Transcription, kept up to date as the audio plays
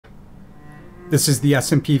This is the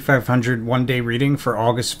S&P 500 one-day reading for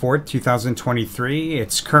August 4th, 2023.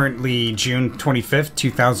 It's currently June 25th,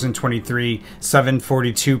 2023,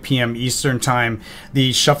 7:42 p.m. Eastern Time.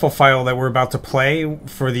 The shuffle file that we're about to play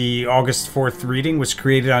for the August 4th reading was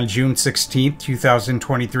created on June 16th,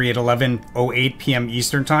 2023 at 11:08 p.m.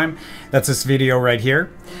 Eastern Time. That's this video right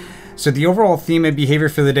here. So the overall theme and behavior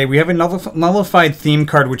for the day, we have a nullified theme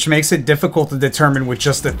card, which makes it difficult to determine with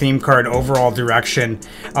just the theme card overall direction.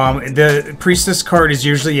 The Priestess card is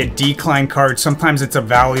usually a decline card. Sometimes it's a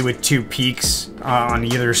valley with two peaks on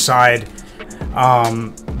either side,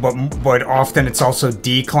 but often it's also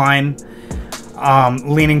decline,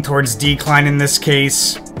 leaning towards decline in this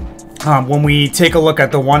case. When we take a look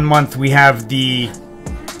at the 1 month, we have the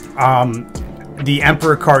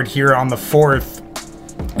Emperor card here on the 4th,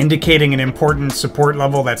 indicating an important support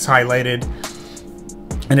level that's highlighted.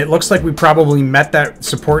 And it looks like we probably met that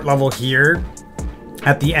support level here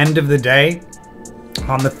at the end of the day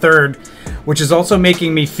on the 3rd, which is also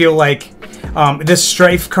making me feel like this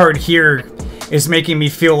Strife card here is making me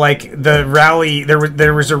feel like the rally,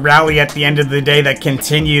 there was a rally at the end of the day that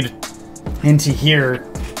continued into here,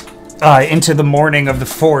 into the morning of the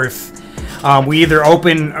 4th. We either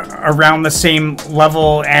open around the same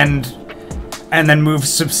level and then move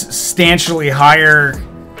substantially higher,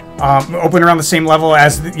 open around the same level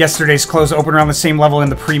as yesterday's close, open around the same level in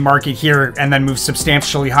the pre-market here, and then move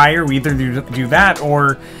substantially higher. We either do that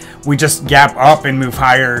or we just gap up and move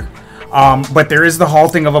higher. But there is the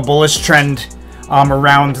halting of a bullish trend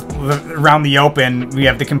around the open. We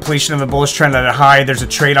have the completion of a bullish trend at a high. There's a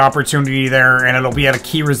trade opportunity there, and it'll be at a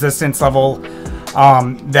key resistance level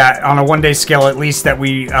that on a one-day scale at least that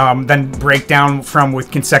we then break down from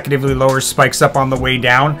with consecutively lower spikes up on the way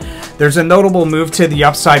down. There's a notable move to the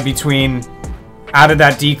upside between, out of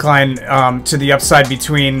that decline to the upside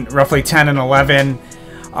between roughly 10 and 11,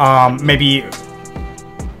 maybe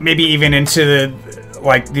even into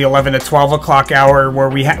the 11 to 12 o'clock hour, where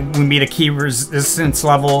we meet a key resistance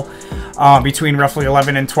level between roughly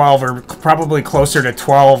 11 and 12, or probably closer to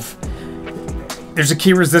 12. There's a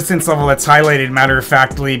key resistance level that's highlighted,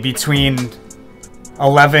 matter-of-factly, between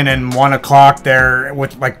 11 and 1 o'clock there,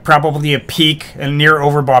 with like probably a peak, a near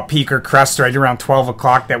overbought peak or crest right around 12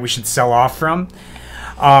 o'clock that we should sell off from.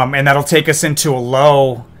 And that'll take us into a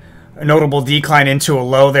low, a notable decline into a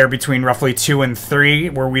low there between roughly 2 and 3,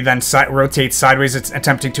 where we then rotate sideways, it's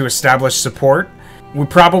attempting to establish support. We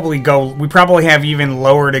probably have even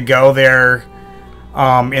lower to go there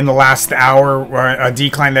in the last hour, or a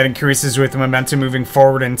decline that increases with momentum moving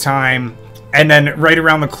forward in time. And then right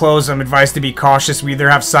around the close, I'm advised to be cautious. We either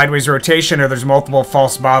have sideways rotation or there's multiple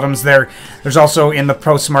false bottoms there. There's also, in the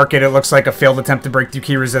post-market, it looks like a failed attempt to break through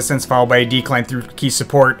key resistance followed by a decline through key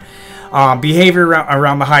support. Behavior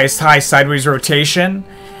around the highest high, sideways rotation,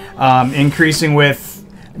 increasing with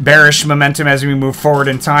bearish momentum as we move forward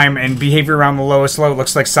in time, and behavior around the lowest low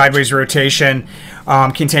looks like sideways rotation,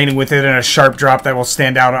 containing within a sharp drop that will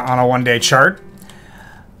stand out on a one-day chart.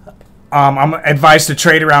 I'm advised to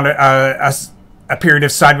trade around a period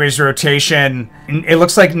of sideways rotation. It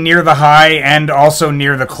looks like near the high and also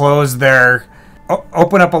near the close there.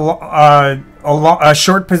 Open up a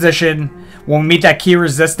short position when we meet that key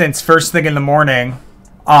resistance first thing in the morning.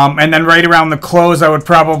 And then right around the close, I would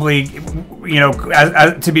probably,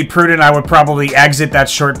 to be prudent, I would probably exit that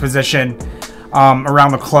short position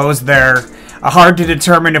around the close there. Hard to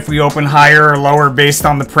determine if we open higher or lower based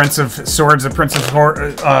on the Prince of Swords. The Prince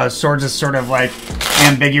of Swords is sort of like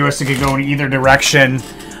ambiguous. It could go in either direction.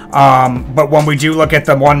 But when we do look at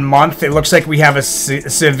the 1 month, it looks like we have a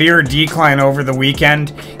severe decline over the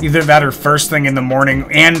weekend. Either that or first thing in the morning,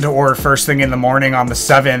 or first thing in the morning on the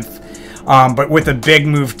 7th. But with a big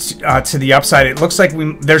move to the upside, it looks like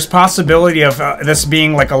there's possibility of this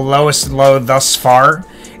being like a lowest low thus far.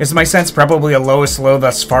 Is my sense, probably a lowest low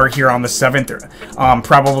thus far here on the 7th,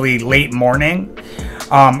 probably late morning.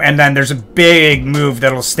 And then there's a big move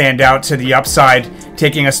that'll stand out to the upside,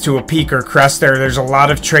 taking us to a peak or crest there. There's a lot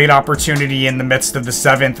of trade opportunity in the midst of the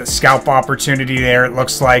 7th, a scalp opportunity there, it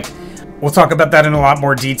looks like. We'll talk about that in a lot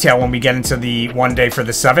more detail when we get into the one day for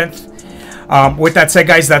the 7th. With that said,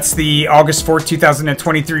 guys, that's the August 4th,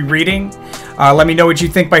 2023 reading. Let me know what you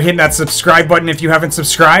think by hitting that subscribe button if you haven't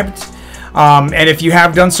subscribed. And if you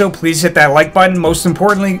have done so, please hit that like button. Most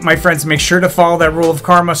importantly, my friends, make sure to follow that rule of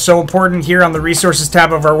karma. So important here on the resources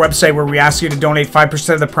tab of our website, where we ask you to donate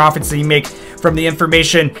 5% of the profits that you make from the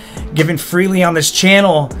information given freely on this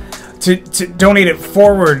channel to donate it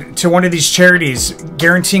forward to one of these charities,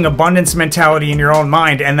 guaranteeing abundance mentality in your own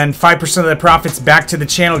mind, and then 5% of the profits back to the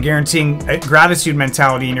channel, guaranteeing a gratitude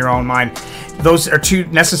mentality in your own mind. those are two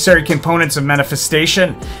necessary components of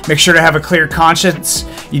manifestation. Make sure to have a clear conscience.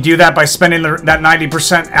 You do that by spending that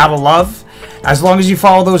 90% out of love. As long as you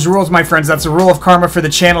follow those rules, my friends, that's a rule of karma for the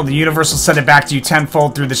channel. The universe will send it back to you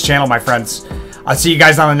tenfold through this channel, my friends. I'll see you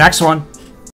guys on the next one.